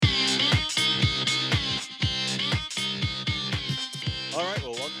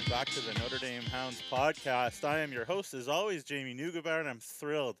back to the Notre Dame Hounds podcast. I am your host, as always, Jamie Nugabar, and I'm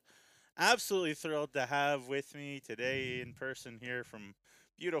thrilled, absolutely thrilled to have with me today in person here from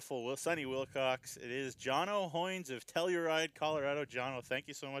beautiful sunny Wilcox. It is Johno Hoins of Telluride, Colorado. Johno, thank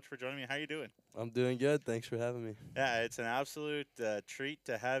you so much for joining me. How you doing? I'm doing good. Thanks for having me. Yeah, it's an absolute treat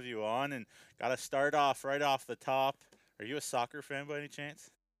to have you on, and got to start off right off the top. Are you a soccer fan by any chance?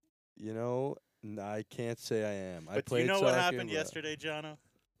 I can't say I am. I But do you played know what soccer, happened but yesterday, Johno?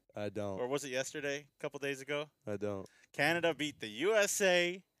 I don't. Or was it yesterday? A couple days ago? I don't. Canada beat the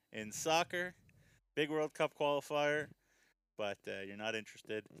USA in soccer, big World Cup qualifier, but you're not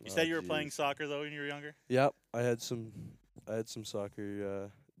interested. You Oh, said you were playing jeez. soccer though when you were younger. Yep, I had some soccer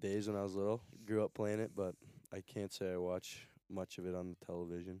days when I was little. Grew up playing it, but I can't say I watch much of it on the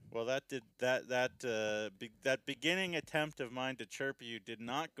television. Well, that beginning attempt of mine to chirp you did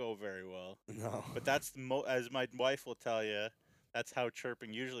not go very well. No. But that's as my wife will tell you. That's how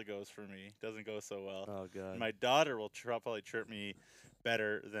chirping usually goes for me. Doesn't go so well. Oh God. My daughter will probably chirp me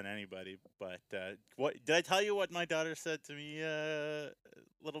better than anybody. But what did I tell you? What my daughter said to me a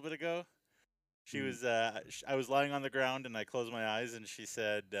little bit ago? She Mm. was. I was lying on the ground and I closed my eyes and she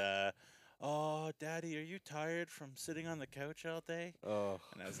said, "Oh, Daddy, are you tired from sitting on the couch all day?" Oh.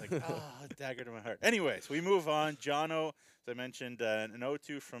 And I was like, "Oh, dagger to my heart." Anyways, we move on. Johno, as I mentioned, an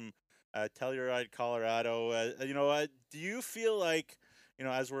 0-2 from Telluride, Colorado. Do you feel like,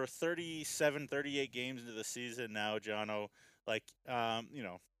 as we're 37, 38 games into the season now, Johno, like,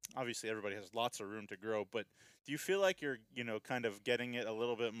 obviously everybody has lots of room to grow, but do you feel like you're, kind of getting it a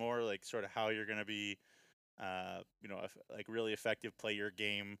little bit more, like sort of how you're going to be, like really effective, play your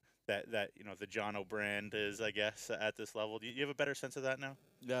game that the Johno brand is, I guess, at this level? Do you have a better sense of that now?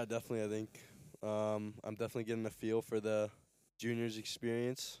 Yeah, definitely. I think I'm definitely getting a feel for the juniors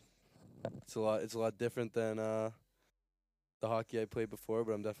experience. It's a lot different than the hockey I played before,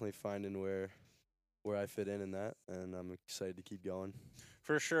 but I'm definitely finding where I fit in that, and I'm excited to keep going.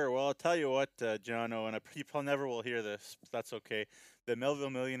 For sure. Well, I'll tell you what, Jono, and people never will hear this, but that's okay. The Melville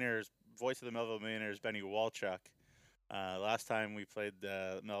Millionaires, voice of the Melville Millionaires, Benny Walchuk. Last time we played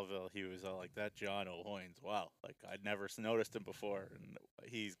Melville, he was all like, "That Johno Hoins, wow! Like I'd never noticed him before, and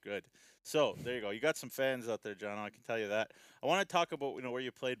he's good." So there you go. You got some fans out there, Johno. I can tell you that. I want to talk about where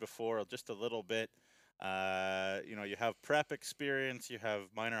you played before just a little bit. You have prep experience, you have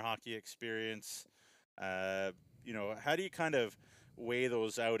minor hockey experience. How do you kind of weigh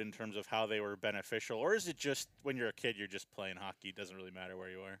those out in terms of how they were beneficial, or is it just when you're a kid you're just playing hockey? It doesn't really matter where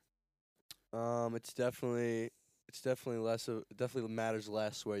you are. It's definitely less of it definitely matters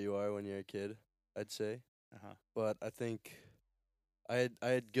less where you are when you're a kid, I'd say. Uh huh. But I think I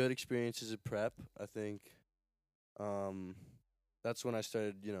had good experiences at prep. I think um that's when I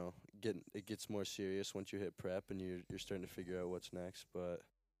started, getting it gets more serious once you hit prep and you're starting to figure out what's next. But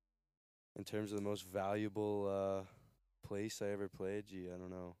in terms of the most valuable place I ever played, gee, I don't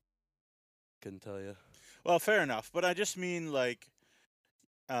know. Couldn't tell you. Well, fair enough, but I just mean like,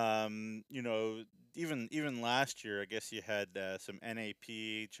 um, you know, even last year, I guess you had some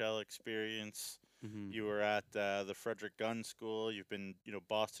NAPHL experience. Mhm. You were at the Frederick Gun School. You've been,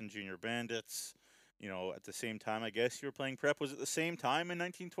 Boston Junior Bandits. At the same time, I guess you were playing prep. Was it the same time in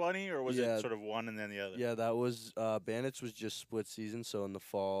 1920, or was it Yeah, sort of one and then the other? yeah, that was Bandits was just split season, so in the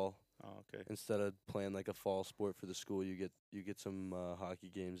fall Oh, okay. instead of playing like a fall sport for the school, you get some hockey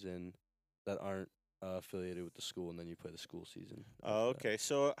games in that aren't affiliated with the school, and then you play the school season Oh, after that. okay.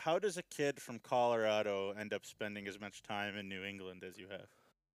 So, how does a kid from Colorado end up spending as much time in New England as you have?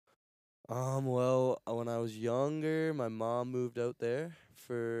 Well, when I was younger, my mom moved out there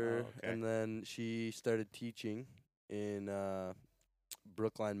Oh, okay. and then she started teaching in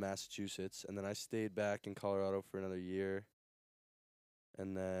Brookline, Massachusetts, and then I stayed back in Colorado for another year,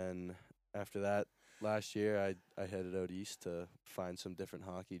 and then after that, last year I headed out east to find some different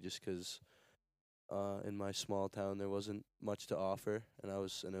hockey, just 'cause in my small town there wasn't much to offer, and it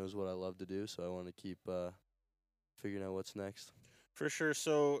was what I love to do, so I want to keep figuring out what's next. For sure.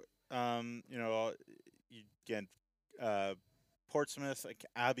 So, you get uh, Portsmouth, like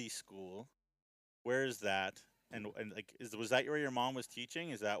Abbey School. Where is that? And like, was that where your mom was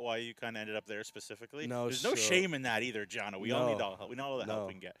teaching? Is that why you kind of ended up there specifically? No, There's no so shame in that either, John. We all need no, all help. We know all the help we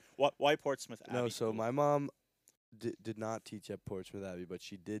no, can get. What? Why Portsmouth no. Abbey So School? my mom did not teach at Portsmouth Abbey, but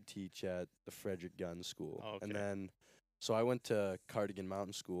she did teach at the Frederick Gun School. Oh, And okay. then, so I went to Cardigan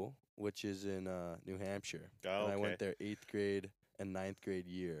Mountain School, which is in New Hampshire. Oh, And I okay. went there 8th grade and ninth grade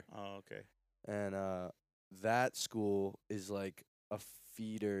year. Oh, okay. And that school is like a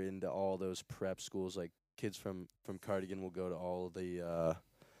feeder into all those prep schools. Like kids from Cardigan will go to all of the,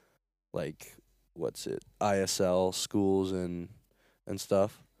 like, what's it, ISL schools and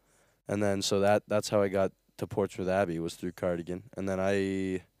stuff. And then so that's how I got to Portsmouth Abbey, was through Cardigan. And then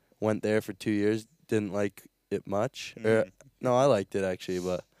I went there for 2 years. Didn't like it much. Mm. No, I liked it actually,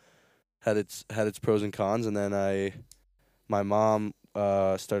 but had its pros and cons. And then my mom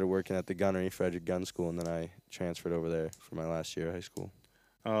started working at the gunnery, Frederick Gun School, and then I transferred over there for my last year of high school.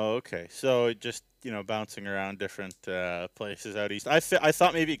 Oh, okay. So just bouncing around different places out east. I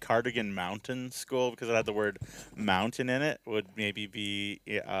thought maybe Cardigan Mountain School, because it had the word mountain in it, would maybe be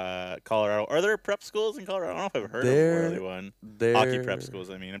Colorado. Are there prep schools in Colorado? I don't know if I've heard of more really There, one. Hockey prep there. schools.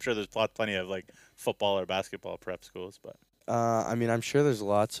 I mean, I'm sure there's plenty of like football or basketball prep schools, but I mean, I'm sure there's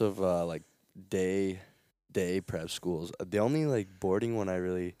lots of like day prep schools. The only like boarding one I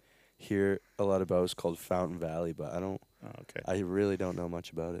really hear a lot about is called Fountain Valley, but okay. I really don't know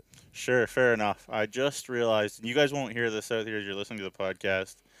much about it. Sure, fair enough. I just realized, and you guys won't hear this out here as you're listening to the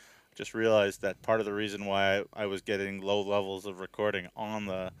podcast. Just realized that part of the reason why I was getting low levels of recording on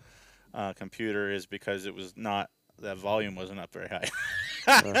the computer is because it was not that volume wasn't up very high.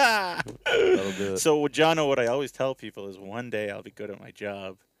 That'll do it. So, Johno, what I always tell people is one day I'll be good at my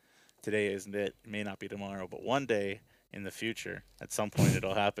job. Today isn't it? It may not be tomorrow, but one day in the future, at some point,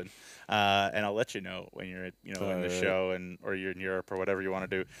 it'll happen. And I'll let you know when you're at, in the Alright. show or you're in Europe or whatever you want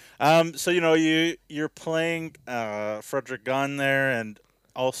to do. So you're playing Frederick Gunn there, and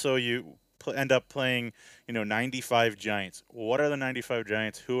also you end up playing 95 Giants. What are the 95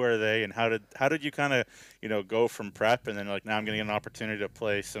 Giants? Who are they? And how did you kind of go from prep and then like now I'm going to get an opportunity to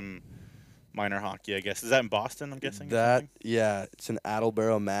play some minor hockey, I guess. Is that in Boston, I'm guessing? Or That something? yeah, it's in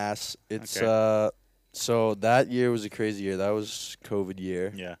Attleboro, Mass. It's Okay. so that year was a crazy year. That was COVID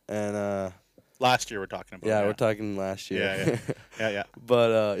year. Yeah. And Last year we're talking about. yeah, Yeah. we're talking last year. Yeah. Yeah. Yeah.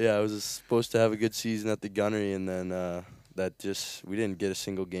 But yeah, I was supposed to have a good season at the gunnery, and then we didn't get a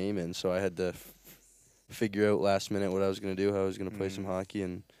single game in, so I had to figure out last minute what I was gonna do, how I was gonna play some hockey,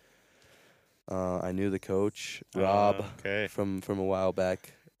 and I knew the coach Rob Okay. from a while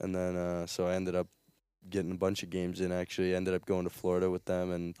back, and then so I ended up getting a bunch of games in. Actually, ended up going to Florida with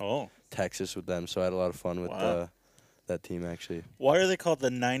them and Oh. Texas with them, so I had a lot of fun with Wow. that team actually. Why are they called the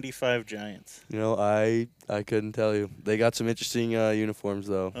 95 Giants? I couldn't tell you. They got some interesting uniforms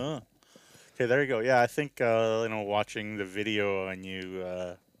though. Oh. Okay, there you go. Yeah, I think watching the video on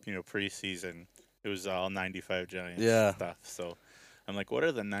preseason, it was all 95 Giants Yeah. stuff. So I'm like, what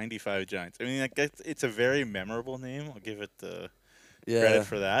are the 95 Giants? I mean, I guess it's a very memorable name. I'll give it the credit Yeah.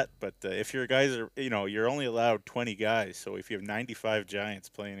 for that. But if your guys are, you're only allowed 20 guys. So if you have 95 Giants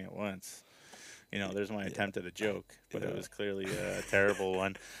playing at once, there's my attempt at a joke, but it was clearly a terrible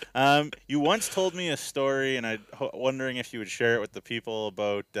one. You once told me a story, and I'm wondering if you would share it with the people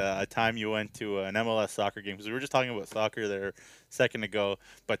about a time you went to an MLS soccer game, because we were just talking about soccer there a second ago.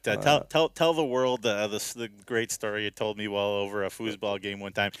 But tell the world the great story you told me while over a foosball game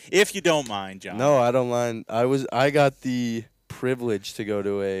one time, if you don't mind, John. No, I don't mind. I got the privilege to go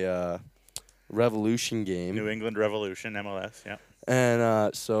to a Revolution game. New England Revolution, MLS, yeah.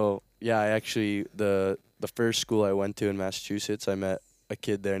 And so yeah, I actually the first school I went to in Massachusetts, I met a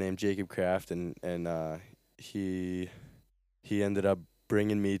kid there named Jacob Kraft, and he ended up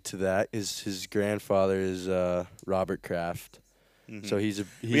bringing me to that. His grandfather is Robert Kraft, so he's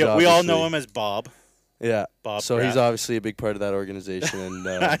we all know him as Bob. Yeah. Bob. So he's Kraft. obviously a big part of that organization,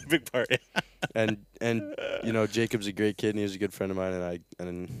 and Big part. and Jacob's a great kid, and he was a good friend of mine, and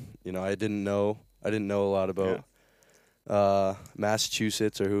I didn't know a lot about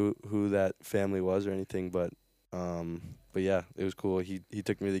Massachusetts or who that family was or anything, but yeah, it was cool. He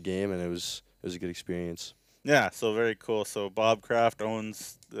took me to the game, and it was a good experience. Yeah, so very cool. So Bob Kraft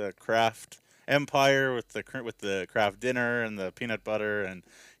owns the Kraft Empire with the Kraft dinner and the peanut butter, and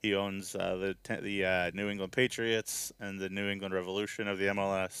he owns the New England Patriots and the New England Revolution of the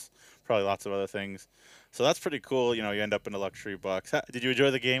MLS. Probably lots of other things. So that's pretty cool. You end up in a luxury box. Did you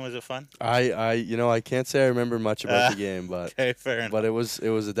enjoy the game? Was it fun? I can't say I remember much about the game, but okay, fair enough. But it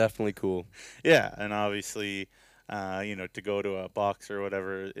was definitely cool. Yeah, and obviously, to go to a box or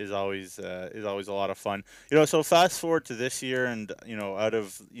whatever is always a lot of fun. So fast forward to this year, and out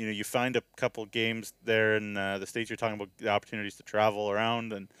of you find a couple games there in the States. You're talking about the opportunities to travel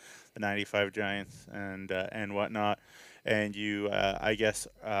around and the 95 Giants and whatnot. And you, I guess,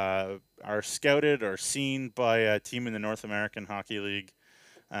 are scouted or seen by a team in the North American Hockey League,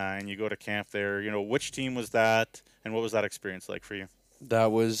 and you go to camp there. Which team was that, and what was that experience like for you?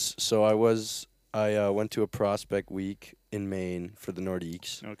 That was so. I went to a prospect week in Maine for the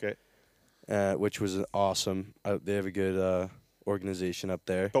Nordiques. Okay. Which was awesome. They have a good organization up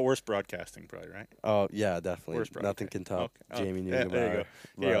there. But worse broadcasting, probably, right? Oh yeah, definitely. Worse Nothing broadcasting. can top Okay. Okay. Jamie Yeah, there you go. Nungabar.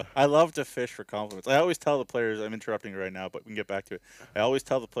 There you go. But I love to fish for compliments. I always tell the players. I'm interrupting you right now, but we can get back to it. I always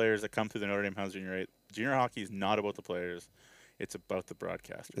tell the players that come through the Notre Dame Hounds Junior 8, junior hockey is not about the players; it's about the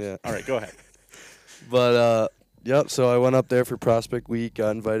broadcasters. yeah. All right, go ahead. But yep. So I went up there for Prospect Week.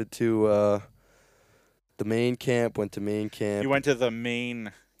 Got invited to the main camp. Went to main camp. You went to the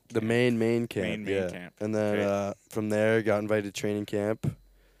main The camp. main camp. Main Yeah. camp. And then Okay. from there, got invited to training camp.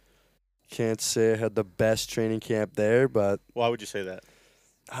 Can't say I had the best training camp there, but Why would you say that?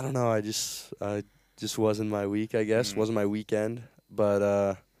 I don't know. I just wasn't my week. I guess Mm. wasn't my weekend.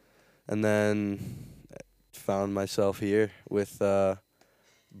 But and then found myself here with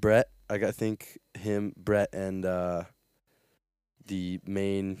Brett. I think him, Brett, and the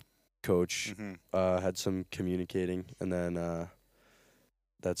main coach Hmm. had some communicating, and then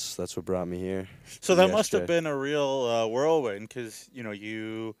that's what brought me here. So to the that must have SJ. been a real whirlwind, because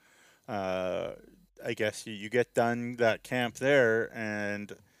uh, I guess you get done that camp there,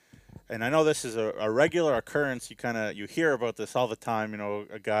 and I know this is a regular occurrence. You hear about this all the time.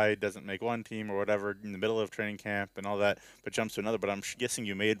 A guy doesn't make one team or whatever in the middle of training camp and all that, but jumps to another. But I'm guessing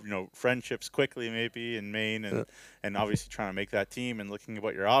you made friendships quickly, maybe in Maine, Uh, and obviously trying to make that team and looking at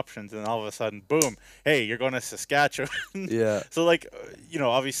what your options. And then all of a sudden, boom! Hey, you're going to Saskatchewan. yeah. So like,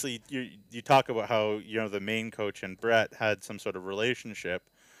 obviously you talk about how the main coach and Brett had some sort of relationship.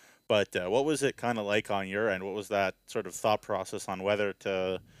 But what was it kind of like on your end? What was that sort of thought process on whether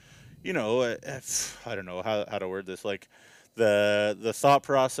to I don't know how to word this. Like the thought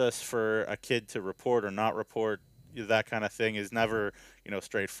process for a kid to report or not report, that kind of thing is never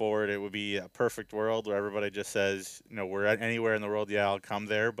straightforward. It would be a perfect world where everybody just says, we're anywhere in the world, yeah, I'll come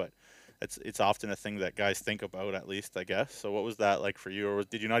there. But it's often a thing that guys think about, at least, I guess. So what was that like for you, or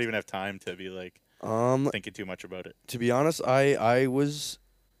did you not even have time to be like thinking too much about it? To be honest, I was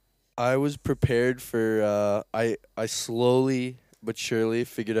prepared for I slowly but surely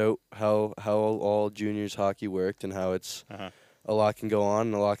figured out how all juniors hockey worked and how it's Uh huh. a lot can go on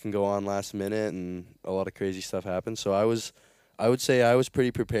and a lot can go on last minute and a lot of crazy stuff happens. So I would say I was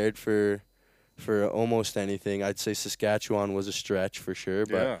pretty prepared for almost anything. I'd say Saskatchewan was a stretch for sure,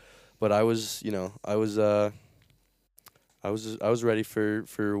 Yeah. but I was, I was ready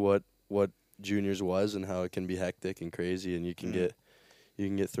for what juniors was and how it can be hectic and crazy and Mm. you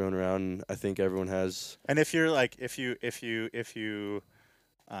can get thrown around. And I think everyone has. And if you're like, if you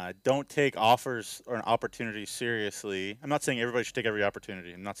don't take offers or an opportunity seriously, I'm not saying everybody should take every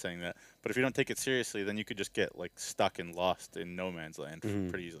opportunity. I'm not saying that, but if you don't take it seriously, then you could just get like stuck and lost in no man's land Mhm.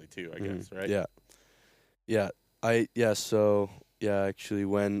 pretty easily too. I Mhm. guess, right? Yeah. Yeah. So yeah, actually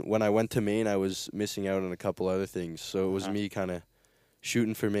when I went to Maine, I was missing out on a couple other things. So it was Uh-huh. me kind of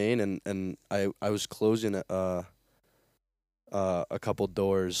shooting for Maine, and I was closing a couple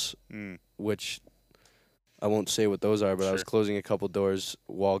doors, Mm, which I won't say what those are, but I was sure. closing a couple doors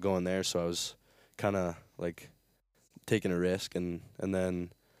while going there, so I was kind of like taking a risk, and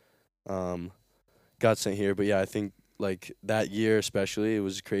then um got sent here. But yeah, I think like that year especially, it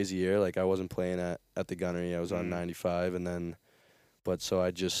was a crazy year. Like I wasn't playing at the gunnery. I was on Mm, 95, and then but so I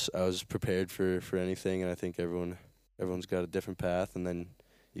was prepared for anything, and I think everyone's got a different path, and then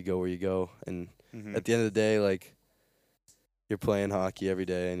you go where you go. And mm-hmm. at the end of the day, like you're playing hockey every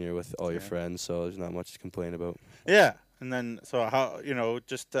day, and you're with all your Yeah. friends, so there's not much to complain about. Yeah. And then, so how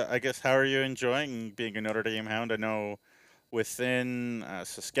just I guess, how are you enjoying being a Notre Dame Hound? I know within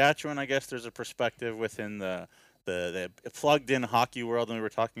Saskatchewan, I guess there's a perspective within the plugged in hockey world, and we were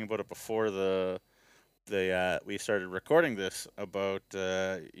talking about it before we started recording this, about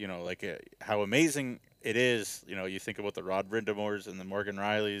like how amazing it is. You think about the Rod Brindamores and the Morgan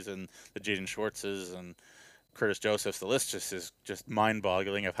Rileys and the Jaden Schwartzes and Curtis Josephs. The list just is just mind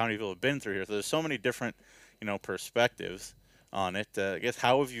boggling of how many people have been through here. So there's so many different perspectives on it. I guess,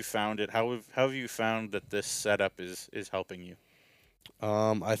 how have you found it? How have you found that this setup is helping you?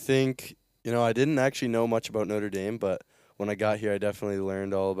 I think I didn't actually know much about Notre Dame, but when I got here, I definitely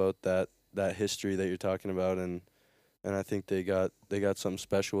learned all about that history that you're talking about, and I think they got something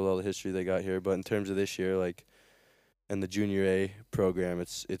special with all the history they got here. But in terms of this year, like and the Junior A program,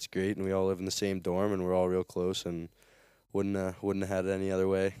 it's great, and we all live in the same dorm, and we're all real close, and wouldn't have had it any other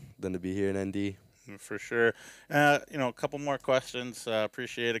way than to be here in ND. For sure. A couple more questions.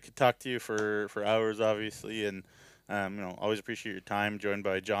 Appreciate it. Could talk to you for hours, obviously, and always appreciate your time. Joined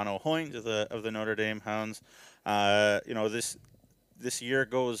by Johno Hoins of the Notre Dame Hounds. This year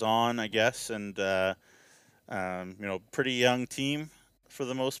goes on, I guess, and pretty young team for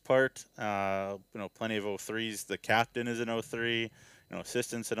the most part. Plenty of 03s. The captain is an 03.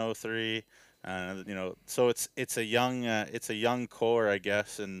 Assistants in 03. So it's a young core, I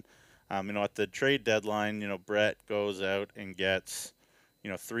guess, and at the trade deadline, Brett goes out and gets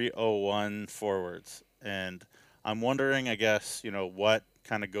 301 forwards, and I'm wondering, I guess, what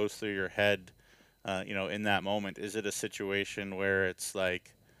kind of goes through your head, in that moment. Is it a situation where it's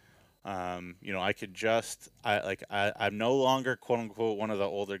like, I could I'm no longer quote unquote one of the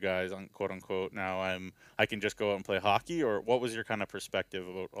older guys on quote unquote. Now I can just go out and play hockey, or what was your kind of perspective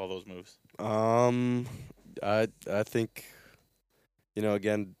about all those moves? Um, I think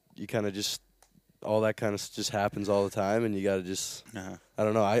again you kind of just all that kind of just happens all the time, and you got to just Uh-huh. I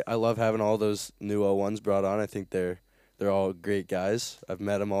don't know. I love having all those new O1s brought on. I think they're all great guys. I've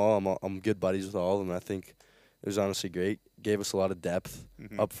met them all. I'm good buddies with all of them. I think it was honestly great. Gave us a lot of depth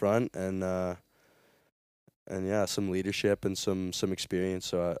Hmm. up front, and yeah, some leadership and some experience.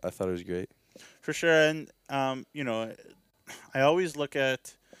 So I thought it was great. For sure, and I always look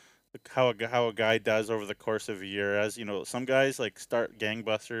at how a guy does over the course of a year. As some guys like start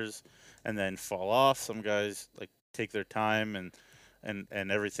gangbusters and then fall off. Some guys like take their time and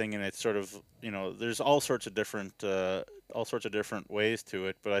everything, and it's sort of there's all sorts of different ways to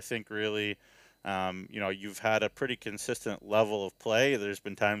it. But I think really, you've had a pretty consistent level of play. There's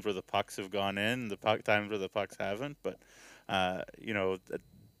been times where the pucks have gone in, times where the pucks haven't, but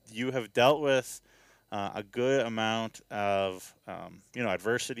you have dealt with a good amount of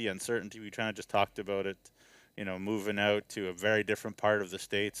adversity, uncertainty. We kind of just talked about it. Moving out to a very different part of the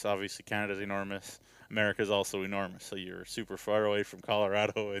states. Obviously, Canada's enormous. America's also enormous. So you're super far away from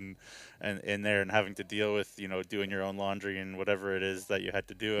Colorado and in there and having to deal with doing your own laundry and whatever it is that you had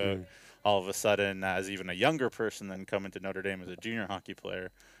to do out. Mm. All of a sudden, as even a younger person, then coming to Notre Dame as a junior hockey player,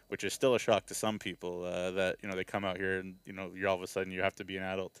 which is still a shock to some people that they come out here and you're all of a sudden you have to be an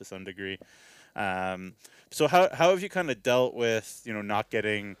adult to some degree. Um, so how have you kind of dealt with not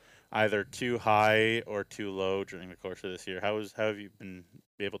getting either too high or too low during the course of this year? How have you been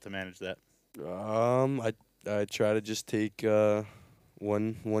able to manage that? I try to just take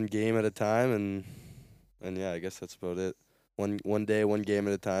one game at a time, and yeah, I guess that's about it. One day, one game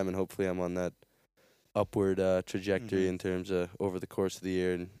at a time, and hopefully I'm on that upward trajectory Hmm. in terms of over the course of the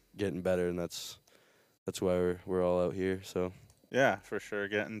year and getting better, and that's why we're all out here. So Yeah, for sure,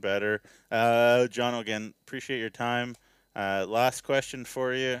 getting better. John, again, appreciate your time. Last question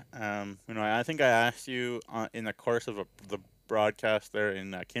for you. I think I asked you in the course of the broadcast there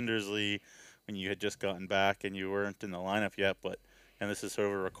in Kindersley when you had just gotten back and you weren't in the lineup yet, and this is sort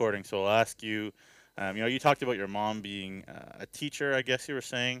of a recording, so I'll ask you. You talked about your mom being a teacher, I guess you were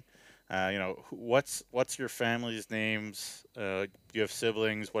saying. What's your family's names? Do you have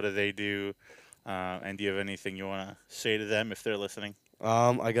siblings? What do they do? And do you have anything you want to say to them if they're listening?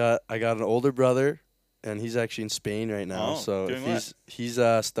 I got an older brother, and he's actually in Spain right now. Oh, So if doing what?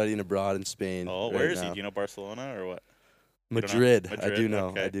 he's studying abroad in Spain Oh, where right is he? now. Do you know Barcelona or what? You don't know? Madrid, I Madrid. do know.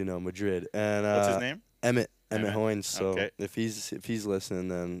 I Okay. do know Madrid, and What's his name? Emmett Emmett. Hoins. So Okay. if he's listening,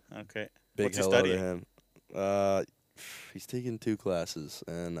 then Okay. big What's he hello to studying? him. Uh, he's taking 2 classes,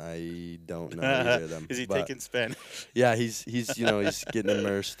 and I don't know either of them. Is he But taking Spanish? yeah, he's he's getting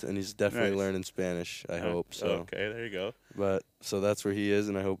immersed, and he's definitely Nice. learning Spanish. I hope so. Okay, there you go. But so that's where he is,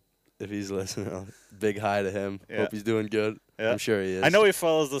 and I hope if he's listening, big hi to him. Yeah. Hope he's doing good. Yeah. I'm sure he is. I know he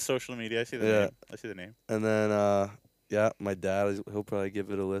follows the social media. I see the Yeah. name. I see the name. And then yeah, my dad he'll probably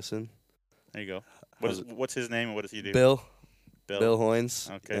give it a listen. There you go. How's What's his name and what does he do? Bill Bill. Hoins,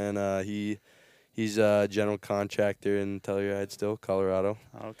 Okay. and he's a general contractor in Telluride still, Colorado.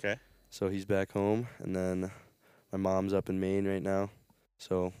 Okay. So he's back home, and then my mom's up in Maine right now.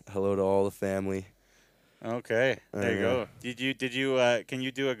 So hello to all the family. Okay. There you Yeah. go. Did you can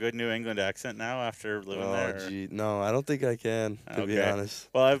you do a good New England accent now after living Oh there? Or? gee, no, I don't think I can, to be Okay. honest.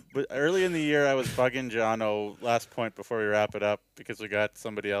 Well, early in the year I was bugging Johno. Last point before we wrap it up because we got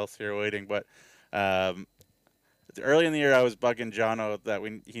somebody else here waiting. But um, early in the year I was bugging Johno that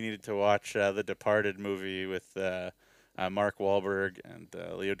he needed to watch the Departed movie with Mark Wahlberg and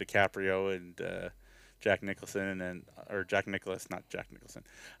Leo DiCaprio and Jack Nicholson or Jack Nicholas, not Jack Nicholson.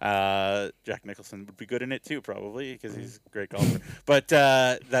 Jack Nicholson would be good in it too, probably because he's a great golfer. But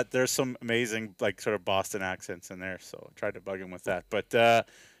that there's some amazing like sort of Boston accents in there, so I tried to bug him with that. But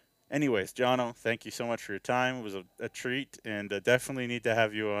anyways, Jono, thank you so much for your time. It was a treat, and definitely need to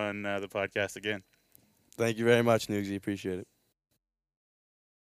have you on the podcast again. Thank you very much, Nugsy. Appreciate it.